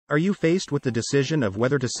Are you faced with the decision of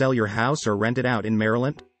whether to sell your house or rent it out in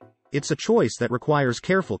Maryland? It's a choice that requires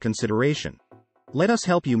careful consideration. Let us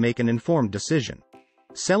help you make an informed decision.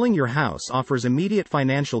 Selling your house offers immediate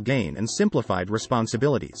financial gain and simplified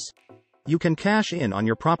responsibilities. You can cash in on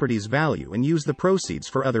your property's value and use the proceeds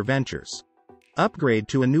for other ventures. Upgrade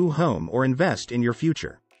to a new home or invest in your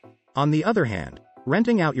future. On the other hand,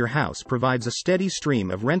 renting out your house provides a steady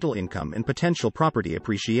stream of rental income and potential property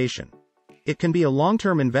appreciation. It can be a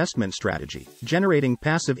long-term investment strategy, generating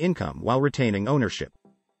passive income while retaining ownership.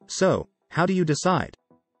 So, how do you decide?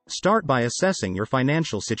 Start by assessing your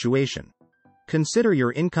financial situation. Consider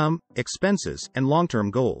your income, expenses, and long-term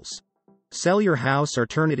goals. Sell your house or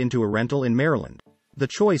turn it into a rental in Maryland. The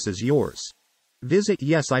choice is yours. Visit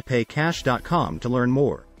yesipaycash.com to learn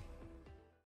more.